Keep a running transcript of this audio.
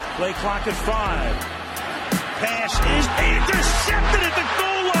Play clock at 5. Pass is intercepted at the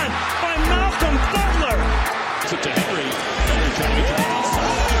goal line by Malcolm Butler. To Henry. Henry trying to get to the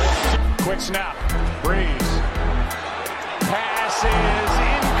outside. Quick snap. Breeze. Pass is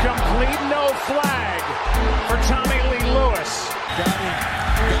incomplete. No flag for Tommy Lee Lewis. Got him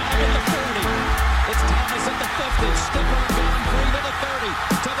at the 40. It's Thomas at the 50. Skipper going free to the 30.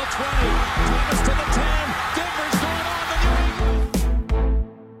 To the 20. Thomas to the 10. Denver's going on the New England.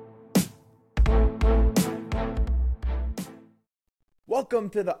 Welcome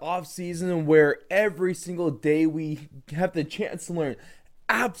to the off season where every single day we have the chance to learn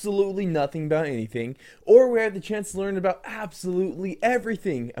absolutely nothing about anything, or we have the chance to learn about absolutely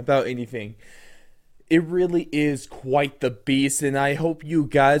everything about anything. It really is quite the beast, and I hope you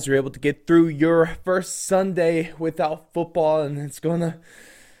guys are able to get through your first Sunday without football, and it's gonna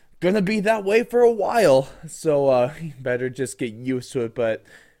be that way for a while, so you better just get used to it. But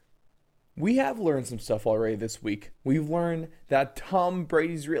we have learned some stuff already this week. We've learned that Tom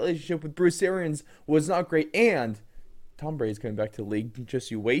Brady's relationship with Bruce Arians was not great, and Tom Brady's coming back to the league. Just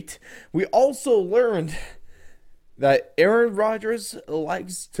you wait. We also learned that Aaron Rodgers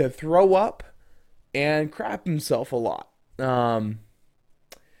likes to throw up and crap himself a lot. I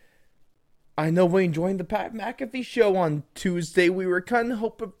know when he joined the Pat McAfee show on Tuesday, we were kind of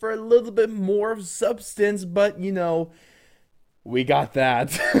hoping for a little bit more of substance, but you know, we got that.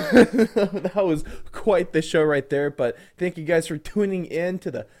 That was quite the show right there. But thank you guys for tuning in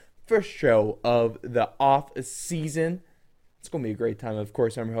to the first show of the off season. It's going to be a great time. Of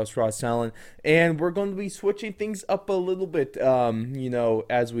course, I'm your host, Ross Allen. And we're going to be switching things up a little bit,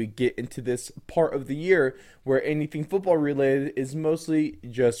 as we get into this part of the year where anything football related is mostly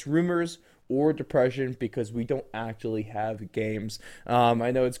just rumors or depression because we don't actually have games.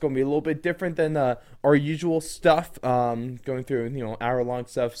 I know it's going to be a little bit different than our usual stuff, going through, hour-long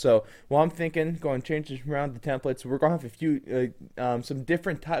stuff. So what I'm thinking, going to change around the templates. We're going to have a few, some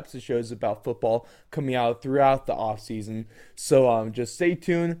different types of shows about football coming out throughout the off-season. So just stay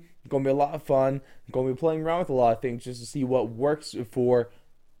tuned. It's going to be a lot of fun. I'm going to be playing around with a lot of things just to see what works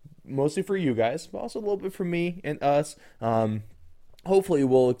mostly for you guys, but also a little bit for me and us. Hopefully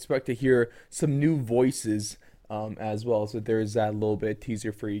we'll expect to hear some new voices as well. So there's that little bit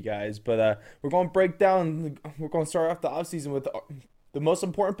teaser for you guys. But we're going to break down, we're going to start off the offseason with the most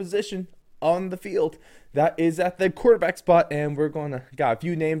important position on the field. That is at the quarterback spot. And we're going to got a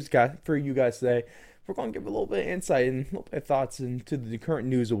few names for you guys today. We're going to give a little bit of insight and a little bit of thoughts into the current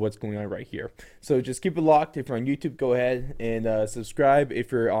news of what's going on right here. So just keep it locked. If you're on YouTube, go ahead and subscribe.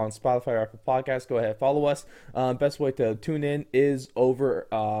 If you're on Spotify or Apple Podcasts, go ahead and follow us. Best way to tune in is over,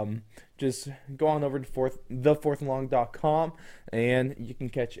 just go on over to thefourthandlong.com, and you can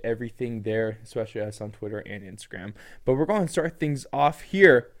catch everything there, especially us on Twitter and Instagram. But we're going to start things off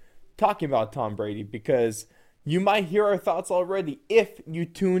here talking about Tom Brady because you might hear our thoughts already if you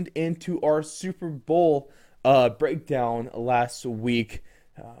tuned into our Super Bowl breakdown last week.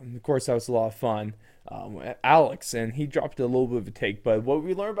 Of course, that was a lot of fun. Alex, and he dropped a little bit of a take, but what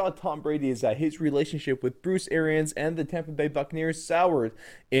we learned about Tom Brady is that his relationship with Bruce Arians and the Tampa Bay Buccaneers soured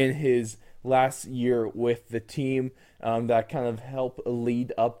in his last year with the team. That kind of helped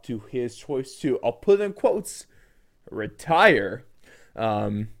lead up to his choice to, I'll put in quotes, retire.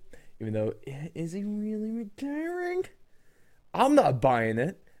 Even though, is he really retiring? I'm not buying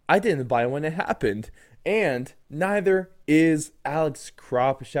it. I didn't buy it when it happened. And neither is Alex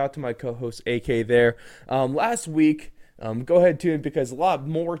Kropp. Shout out to my co-host, AK there. Last week, go ahead and tune in because a lot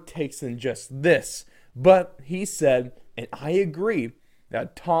more takes than just this. But he said, and I agree,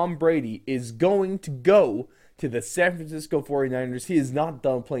 that Tom Brady is going to go to the San Francisco 49ers. He is not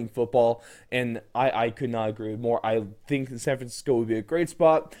done playing football, and I could not agree more. I think San Francisco would be a great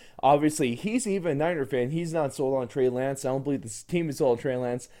spot. Obviously, he's even a Niner fan. He's not sold on Trey Lance. I don't believe this team is sold on Trey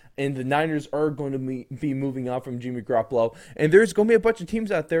Lance, and the Niners are going to be moving on from Jimmy Garoppolo. And there's going to be a bunch of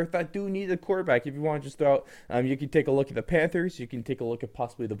teams out there that do need a quarterback. If you want to just throw out, you can take a look at the Panthers. You can take a look at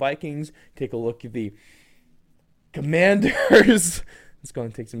possibly the Vikings. Take a look at the Commanders. It's going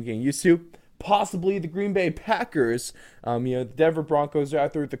to take some getting used to. Possibly the Green Bay Packers. The Denver Broncos are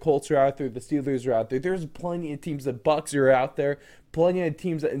out there, the Colts are out there, the Steelers are out there. There's plenty of teams. The Bucks are out there. Plenty of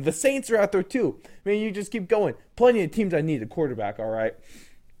teams. The Saints are out there too. I mean, you just keep going. Plenty of teams that need a quarterback, all right?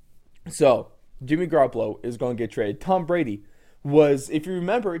 So, Jimmy Garoppolo is going to get traded. Tom Brady if you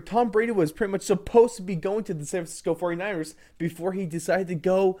remember, Tom Brady was pretty much supposed to be going to the San Francisco 49ers before he decided to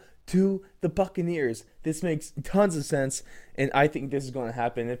go to the Buccaneers. This makes tons of sense, and I think this is going to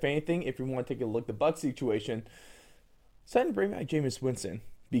happen. If anything, if you want to take a look at the Bucs situation, it's time to bring back Jameis Winston.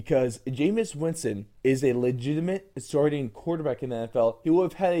 because Jameis Winston is a legitimate starting quarterback in the NFL. He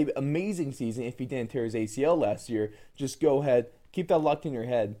would have had an amazing season if he didn't tear his ACL last year. Just go ahead, keep that locked in your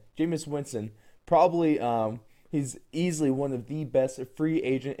head. Jameis Winston, probably he's easily one of the best free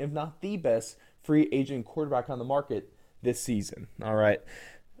agent, if not the best free agent quarterback on the market this season. All right.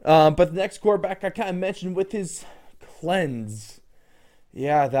 But the next quarterback I kind of mentioned with his cleanse.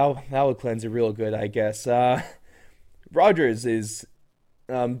 Yeah, that would cleanse it real good, I guess. Rodgers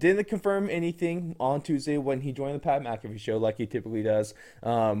didn't confirm anything on Tuesday when he joined the Pat McAfee show like he typically does.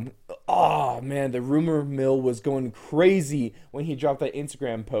 Oh, man, the rumor mill was going crazy when he dropped that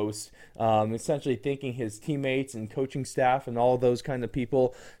Instagram post, essentially thanking his teammates and coaching staff and all those kind of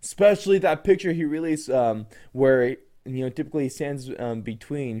people, especially that picture he released where, typically he stands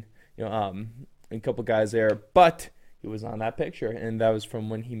between, a couple guys there, but he was on that picture, and that was from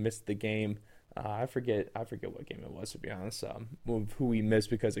when he missed the game. I forget what game it was, to be honest, who he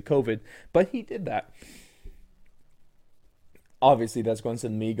missed because of COVID, but he did that. Obviously, that's going to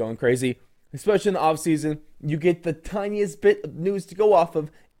send me going crazy, especially in the offseason. You get the tiniest bit of news to go off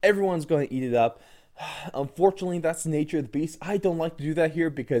of, everyone's going to eat it up. Unfortunately, that's the nature of the beast. I don't like to do that here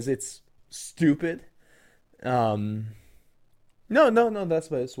because it's stupid. No, that's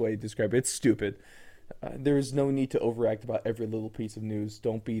the best way to describe it. It's stupid. There is no need to overact about every little piece of news.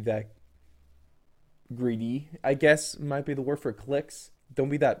 Don't be that greedy, I guess might be the word for clicks. Don't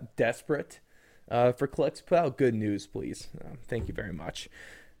be that desperate for clicks. Put out good news, please. Thank you very much.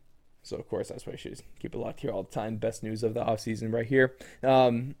 So, of course, that's why I should keep it locked here all the time. Best news of the offseason right here.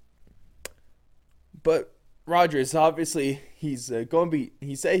 But Rodgers, obviously, he said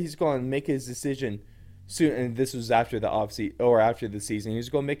he's going to make his decision soon, and this was after the after the season. He's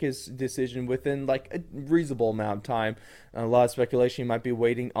going to make his decision within like a reasonable amount of time. A lot of speculation, he might be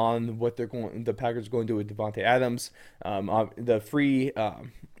waiting on what the Packers are going to do with Devontae Adams. The free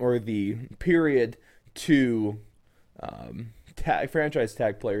or the period to franchise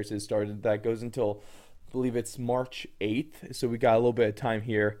tag players has started. That goes until, I believe it's March 8th. So we got a little bit of time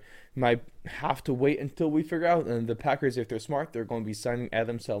here. Might have to wait until we figure out. And the Packers, if they're smart, they're going to be signing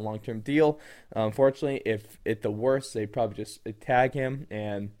Adams to a long-term deal. Unfortunately, if at the worst, they probably just tag him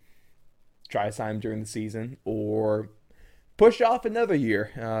and try to sign him during the season or push off another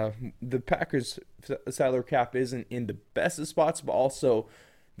year. The Packers' salary cap isn't in the best of spots, but also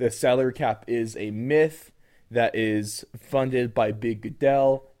the salary cap is a myth that is funded by Big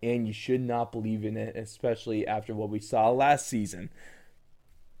Goodell, and you should not believe in it, especially after what we saw last season.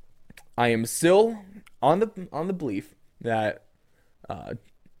 I am still on the belief that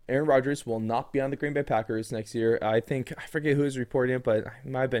Aaron Rodgers will not be on the Green Bay Packers next year. I forget who was reporting it, but it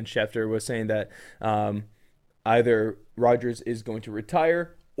might have been Schefter was saying that either Rodgers is going to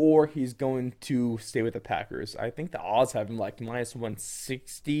retire or he's going to stay with the Packers. I think the odds have him like minus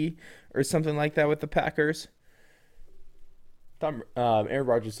 160 or something like that with the Packers. Aaron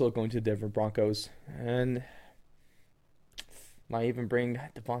Rodgers is still going to the Denver Broncos, and might even bring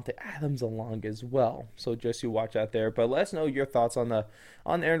Devontae Adams along as well. So just you watch out there. But let us know your thoughts on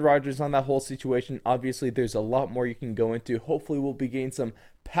Aaron Rodgers, on that whole situation. Obviously, there's a lot more you can go into. Hopefully, we'll be getting some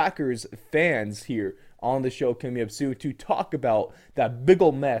Packers fans here on the show coming up soon to talk about that big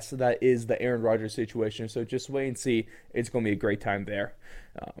ol' mess that is the Aaron Rodgers situation. So just wait and see. It's going to be a great time there.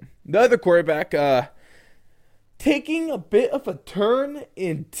 The other quarterback taking a bit of a turn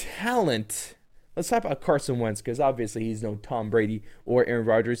in talent. Let's talk about Carson Wentz, because obviously he's no Tom Brady or Aaron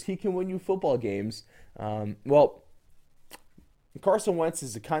Rodgers. He can win you football games. Carson Wentz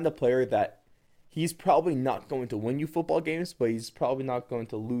is the kind of player that he's probably not going to win you football games, but he's probably not going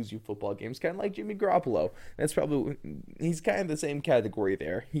to lose you football games, kind of like Jimmy Garoppolo. He's kind of the same category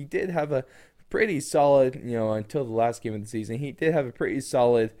there. He did have a pretty solid, until the last game of the season, he did have a pretty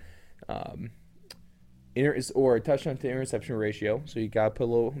solid touchdown to interception ratio, so you got to put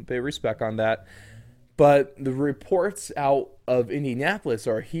a little bit of respect on that. But the reports out of Indianapolis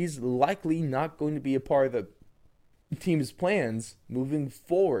are he's likely not going to be a part of the team's plans moving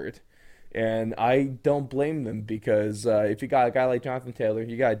forward. And I don't blame them, because if you got a guy like Jonathan Taylor,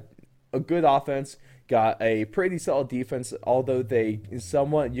 you got a good offense, got a pretty solid defense, although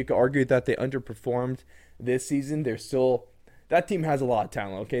you could argue that they underperformed this season. That team has a lot of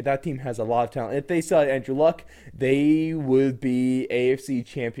talent, okay? That team has a lot of talent. If they sell Andrew Luck, they would be AFC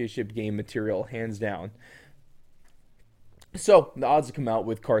Championship game material, hands down. So, the odds have come out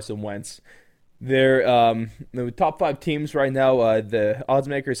with Carson Wentz. They're the top 5 teams right now. The odds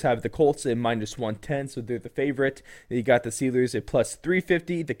makers have the Colts at minus 110, so they're the favorite. Then you got the Steelers at plus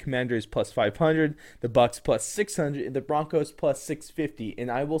 350, the Commanders plus 500, the Bucks plus 600, and the Broncos plus 650.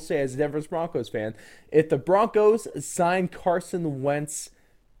 And I will say, as a Denver Broncos fan, if the Broncos sign Carson Wentz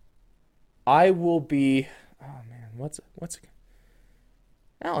I will be. Oh man, what's?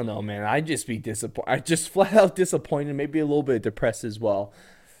 I don't know, man. I just be disappointed. I just flat out disappointed, maybe a little bit depressed as well.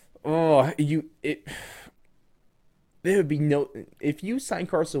 Oh, there would be no. If you sign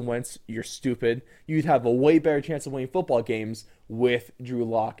Carson Wentz, you're stupid. You'd have a way better chance of winning football games with Drew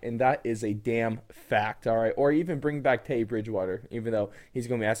Lock, and that is a damn fact. All right, or even bring back Teddy Bridgewater, even though he's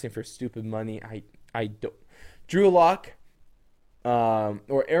going to be asking for stupid money. I don't. Drew Lock,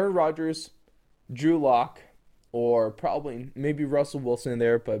 or Aaron Rodgers, Drew Lock, or probably maybe Russell Wilson in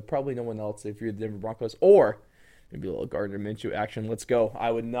there, but probably no one else if you're the Denver Broncos, or maybe a little Gardner Minshew action. Let's go.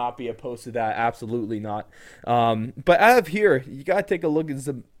 I would not be opposed to that. Absolutely not. But out of here, you got to take a look at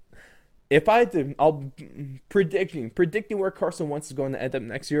some. If I had to, I'll predicting where Carson Wentz is going to end up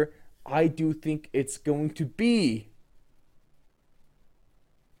next year. I do think it's going to be.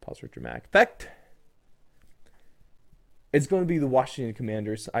 Pause for dramatic effect. It's going to be the Washington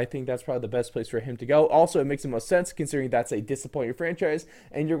Commanders. I think that's probably the best place for him to go. Also, it makes the most sense considering that's a disappointing franchise,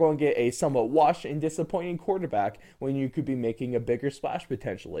 and you're going to get a somewhat washed and disappointing quarterback when you could be making a bigger splash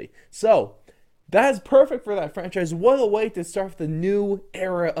potentially. So, that is perfect for that franchise. What a way to start the new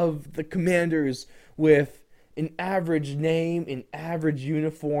era of the Commanders with an average name, an average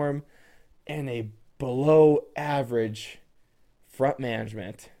uniform, and a below average front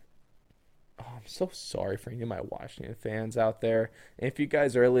management. Oh, I'm so sorry for any of my Washington fans out there. And if you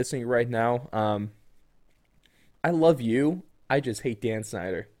guys are listening right now, I love you. I just hate Dan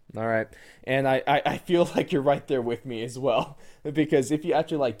Snyder. All right. And I feel like you're right there with me as well. Because if you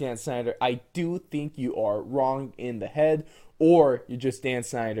actually like Dan Snyder, I do think you are wrong in the head, or you're just Dan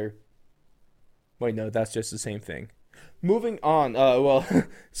Snyder. Wait, no, that's just the same thing. Moving on.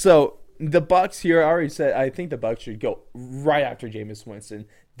 So the Bucs here, I already said, I think the Bucs should go right after Jameis Winston.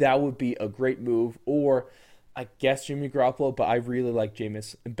 That would be a great move. Or I guess Jimmy Garoppolo, but I really like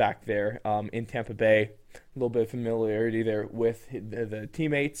Jameis back there in Tampa Bay. A little bit of familiarity there with the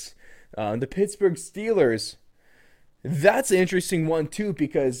teammates. The Pittsburgh Steelers. That's an interesting one, too,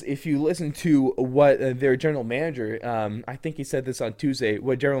 because if you listen to what their general manager, I think he said this on Tuesday,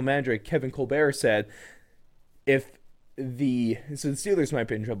 what general manager Kevin Colbert said, so the Steelers might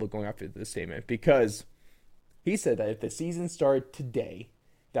be in trouble going after this statement, because he said that if the season started today,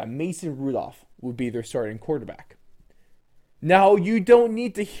 that Mason Rudolph would be their starting quarterback. Now, you don't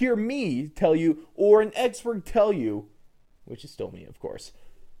need to hear me tell you, or an expert tell you, which is still me, of course,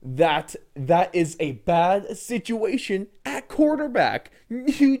 that is a bad situation at quarterback.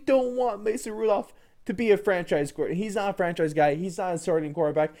 You don't want Mason Rudolph to be a franchise quarterback. He's not a franchise guy. He's not a starting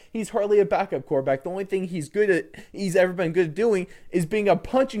quarterback. He's hardly a backup quarterback. The only thing he's ever been good at doing is being a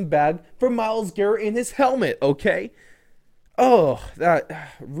punching bag for Myles Garrett in his helmet, okay? Oh,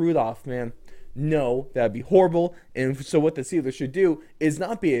 that Rudolph, man. No, that'd be horrible. And so what the Steelers should do is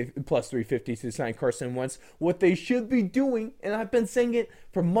not be a plus 350 to sign Carson Wentz. What they should be doing, and I've been saying it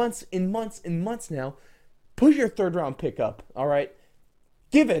for months and months and months now, push your third round pick up, all right?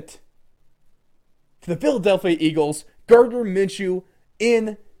 Give it to the Philadelphia Eagles, Gardner Minshew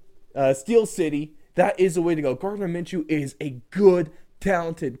in Steel City. That is the way to go. Gardner Minshew is a good,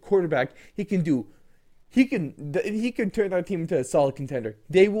 talented quarterback. He can turn that team into a solid contender.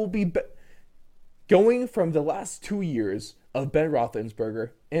 They will be going from the last 2 years of Ben Roethlisberger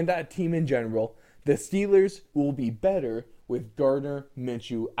and that team in general. The Steelers will be better with Gardner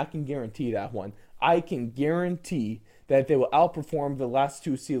Minshew. I can guarantee that one. I can guarantee that they will outperform the last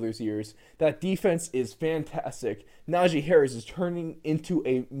two Steelers years. That defense is fantastic. Najee Harris is turning into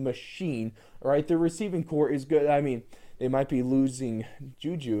a machine. All right, their receiving core is good. I mean, they might be losing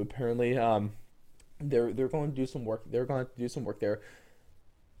Juju apparently. They're going to do some work. They're going to do some work there.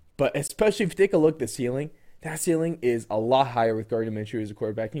 But especially if you take a look at the ceiling, that ceiling is a lot higher with Gardner Minshew as a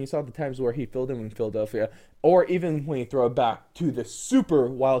quarterback. And you saw the times where he filled in in Philadelphia, or even when you throw it back to the super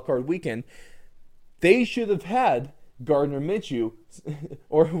wild card weekend, they should have had Gardner Minshew,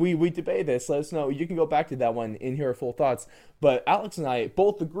 or we debate this. Let us know. You can go back to that one and hear full thoughts. But Alex and I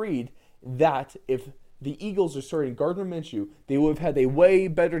both agreed that if the Eagles are starting Gardner Minshew, they would have had a way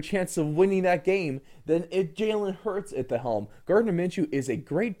better chance of winning that game than if Jalen Hurts at the helm. Gardner Minshew is a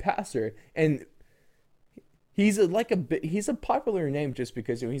great passer, and he's a popular name just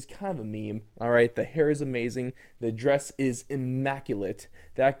because he's kind of a meme. All right, the hair is amazing, the dress is immaculate.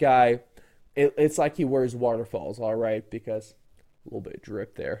 That guy, it's like he wears waterfalls. All right, because a little bit of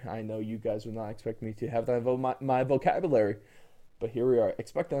drip there. I know you guys would not expect me to have that in my vocabulary. But here we are.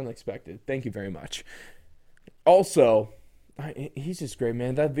 Expect the unexpected. Thank you very much. Also, he's just great,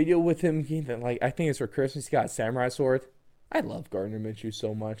 man. That video with him, I think it's for Christmas. He got a samurai sword. I love Gardner Minshew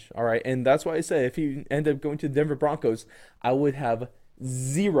so much. All right, and that's why I say if he end up going to the Denver Broncos, I would have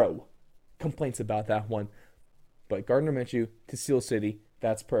zero complaints about that one. But Gardner Minshew to Steel City,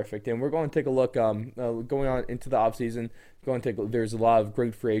 that's perfect. And we're going to take a look going on into the offseason. There's a lot of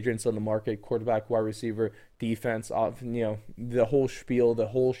great free agents on the market, quarterback, wide receiver, defense, the whole spiel, the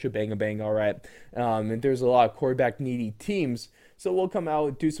whole shebang-a-bang, all right. And there's a lot of quarterback-needy teams. So we'll come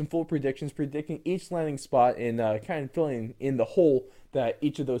out, do some full predictions, predicting each landing spot and kind of filling in the hole that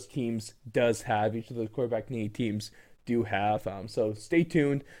each of those teams does have, each of those quarterback-needy teams do have. So stay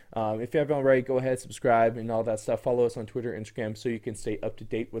tuned. If you haven't already, go ahead, subscribe, and all that stuff. Follow us on Twitter, Instagram, so you can stay up to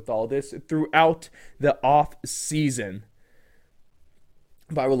date with all this throughout the off season.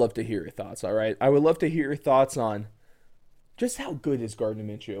 But I would love to hear your thoughts, all right? I would love to hear your thoughts on just how good is Gardner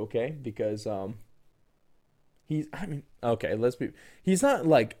Minshew, okay? Because he's not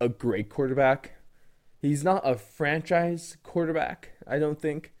like a great quarterback. He's not a franchise quarterback, I don't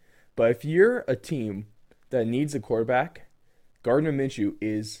think. But if you're a team that needs a quarterback, Gardner Minshew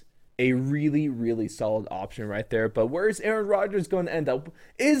is a really, really solid option right there. But where is Aaron Rodgers going to end up?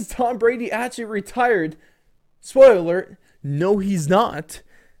 Is Tom Brady actually retired? Spoiler alert, no, he's not.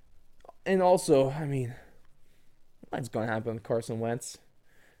 And also, what's going to happen with Carson Wentz?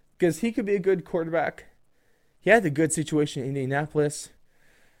 Because he could be a good quarterback. He had a good situation in Indianapolis.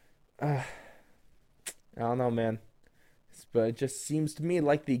 I don't know, man. But it just seems to me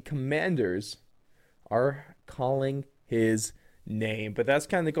like the Commanders are calling his name. But that's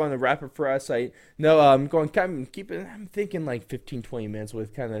kind of going to wrap it for us. I'm thinking like 15-20 minutes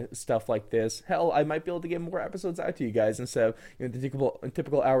with kind of stuff like this. Hell, I might be able to get more episodes out to you guys instead of the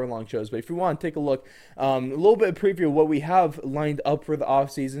typical hour-long shows. But if you want to take a look, a little bit of preview of what we have lined up for the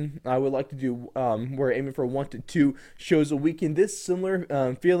off season, I would like to do. We're aiming for 1 to 2 shows a week in this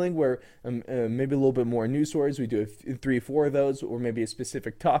similar feeling where maybe a little bit more news stories. We do 3-4 of those, or maybe a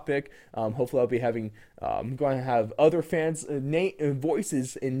specific topic. Hopefully, I'll be having. I'm going to have other fans'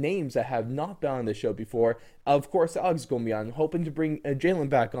 voices and names that have not been on the show before. Of course, Alex is going to be on. I'm hoping to bring Jalen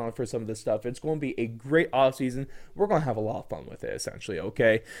back on for some of this stuff. It's going to be a great offseason. We're going to have a lot of fun with it, essentially,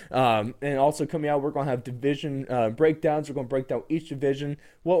 okay? And also coming out, we're going to have division breakdowns. We're going to break down each division,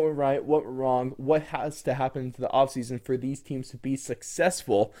 what went right, what went wrong, what has to happen to the offseason for these teams to be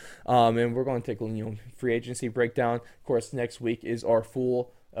successful. And we're going to take a free agency breakdown. Of course, next week is our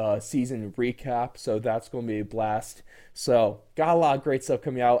full season recap, so that's going to be a blast. So got a lot of great stuff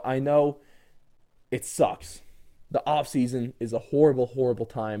coming out. I know it sucks. The off season is a horrible, horrible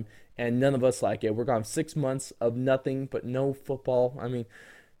time, and none of us like it. We're going to have 6 months of nothing but no football.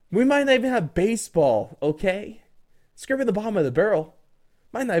 We might not even have baseball, okay? Scraping the bottom of the barrel.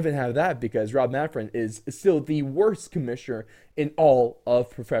 Might not even have that because Rob Manfred is still the worst commissioner in all of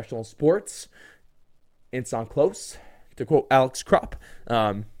professional sports. It's not close, to quote Alex Kropp.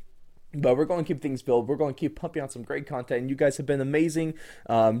 But we're going to keep things filled. We're going to keep pumping out some great content. And you guys have been amazing,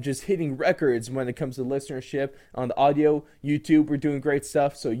 just hitting records when it comes to listenership on the audio. YouTube, we're doing great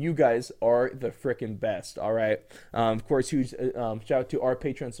stuff. So you guys are the freaking best, all right? Of course, huge shout out to our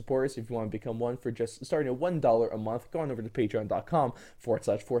Patreon supporters. If you want to become one for just starting at $1 a month, go on over to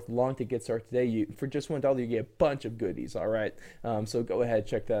patreon.com/4thandlong to get started today. For just $1, you get a bunch of goodies, all right? So go ahead,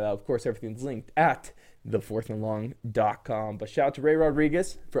 check that out. Of course, everything's linked at thefourthandlong.com. But shout out to Ray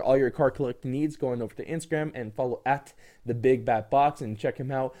Rodriguez for all your car collecting needs. Going over to Instagram and follow at the Big Bat Box and check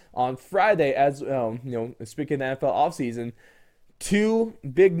him out on Friday. As speaking of the NFL offseason, 2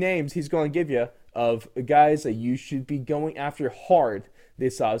 big names he's going to give you of guys that you should be going after hard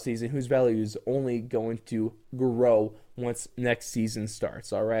this offseason, whose value is only going to grow once next season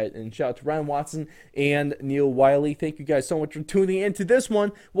starts, all right? And shout out to Ryan Watson and Neil Wiley. Thank you guys so much for tuning into this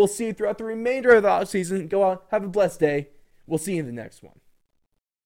one. We'll see you throughout the remainder of the offseason. Go out, have a blessed day. We'll see you in the next one.